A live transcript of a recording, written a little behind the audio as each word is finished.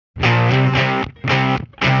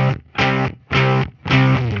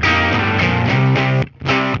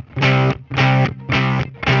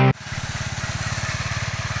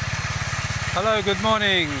Hello, good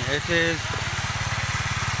morning. It is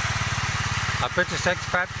a British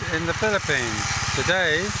expat in the Philippines.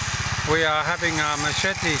 Today we are having our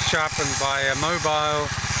machete sharpened by a mobile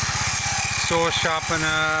saw sharpener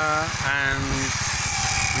and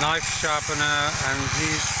knife sharpener, and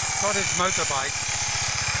he's got his motorbike,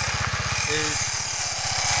 is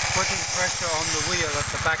putting pressure on the wheel at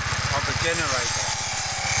the back of the generator.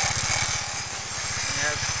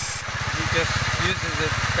 He just uses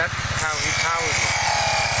it, that's how he powers it.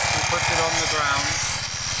 He puts it on the ground,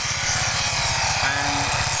 and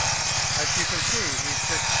as you can see, he's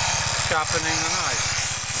just sharpening the knife.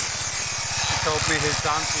 He told me his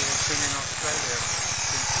auntie has been in Australia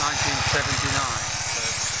since 1979, so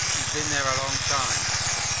he's been there a long time.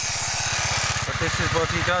 But this is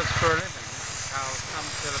what he does for a living. This is how some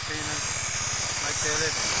Filipinos make their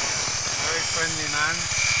living. Very friendly man,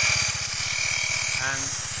 and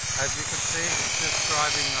as you can see, he's just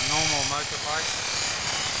driving a normal motorbike,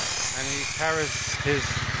 and he carries his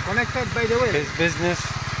connected by the way. His business.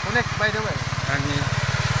 Connect by the way. And he,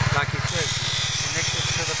 like he says, he's connected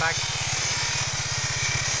to the back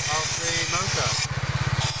of the motor.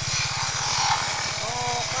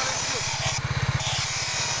 Oh, parachute.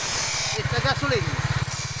 It's a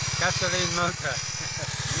Gasoline motor.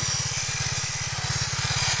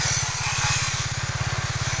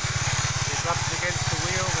 It rubs against the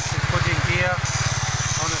wheel, which is putting gear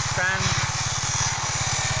on a stand.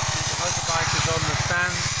 The motorbike is on the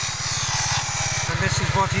stand, and this is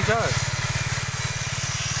what he does.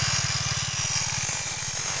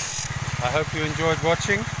 I hope you enjoyed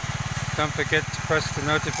watching. Don't forget to press the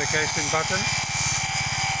notification button,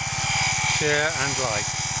 share and like.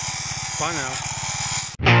 Bye now.